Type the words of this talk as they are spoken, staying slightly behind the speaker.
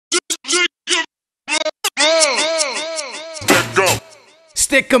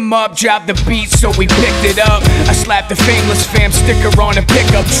Stick 'em up, drop the beat, so we picked it up. I slapped the Fameless Fam sticker on a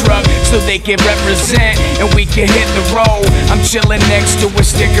pickup truck, so they can represent and we can hit the road. I'm chilling next to a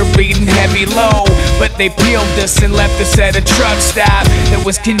sticker reading heavy low, but they peeled us and left us at a truck stop that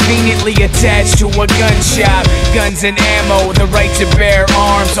was conveniently attached to a gun shop. Guns and ammo, the right to bear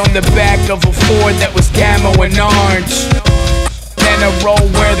arms, on the back of a Ford that was camo and orange. Then a roll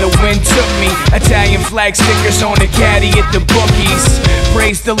where the wind took me, Italian flag stickers on the caddy at the bookies.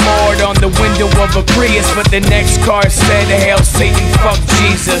 Praise the Lord on the window of a Prius, but the next car said, "Hail Satan, fuck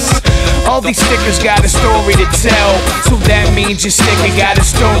Jesus." All these stickers got a story to tell, so that means your sticker got a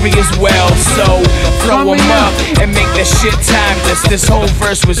story as well. So throw 'em up and make that shit timeless. This whole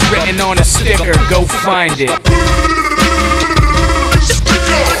verse was written on a sticker, go find it.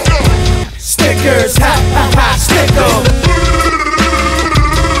 Stickers, ha ha ha, sticker.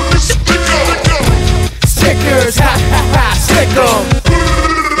 Stickers, ha ha ha, stick 'em.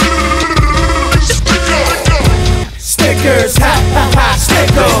 Stickers, ha ha ha,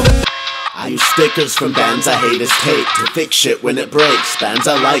 stick 'em. I use stickers from bands I hate as tape to fix shit when it breaks. Bands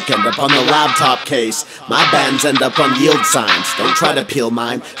I like end up on the laptop case. My bands end up on yield signs. Don't try to peel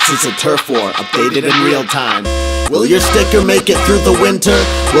mine, since a turf war updated in real time. Will your sticker make it through the winter?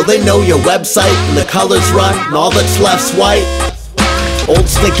 Will they know your website and the colors run and all that's left's white? Old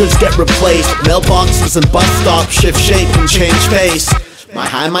stickers get replaced, mailboxes and bus stops shift shape and change face.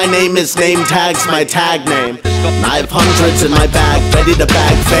 My name is name tags, my tag name. And I have hundreds in my bag, ready to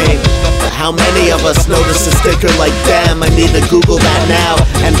bag fame. But how many of us notice a sticker like, damn, I need to Google that now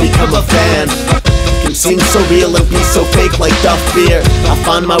and become a fan? It can seem so real and be so fake like Duff Beer. I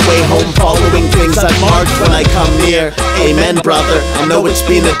find my way home following things I marked when I come near. Amen, brother, I know it's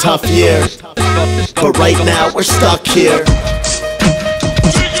been a tough year, but right now we're stuck here.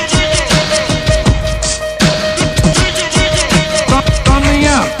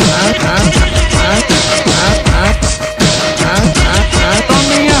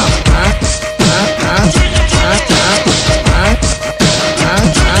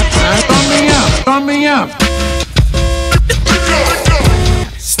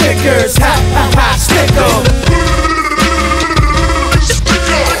 Stickers, ha ha ha, stick 'em.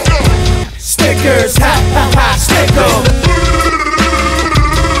 Stickers, ha ha ha, stick 'em.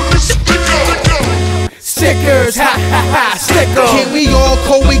 Stickers, ha ha ha, stick 'em. Can we all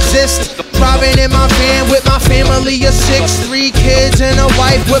coexist? Driving in my van with my family of 6, 3 kids and a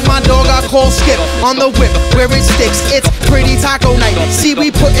wife with my dog I call Skip. On the whip where it sticks, it's pretty taco night. See, we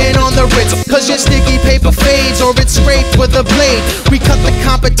putting on the Ritz, cause your sticky paper fades or it's scraped with a blade. We cut the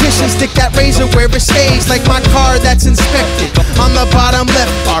competition, stick that razor where it stays, like my car that's inspected. On the bottom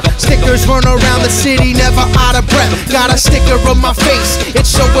left bar, stickers run around the city, never out of breath. Got a sticker on my face,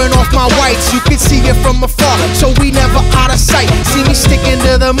 it's showing off my whites. You can see it from afar, so we never out of sight. See me sticking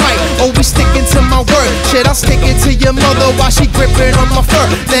to the mic, always sticking to my word. Shit, I'll stick it to your mother while she gripping on my fur.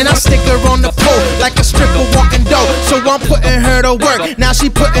 Then I stick her on the pole like a stripper walking dough. So I'm putting her to work, now she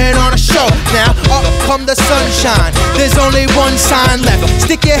putting on a show. Now up come the sunshine, there's only one sign left.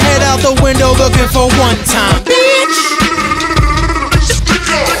 Stick your head out the window looking for one time, bitch.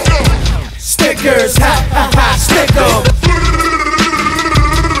 Stickers, ha ha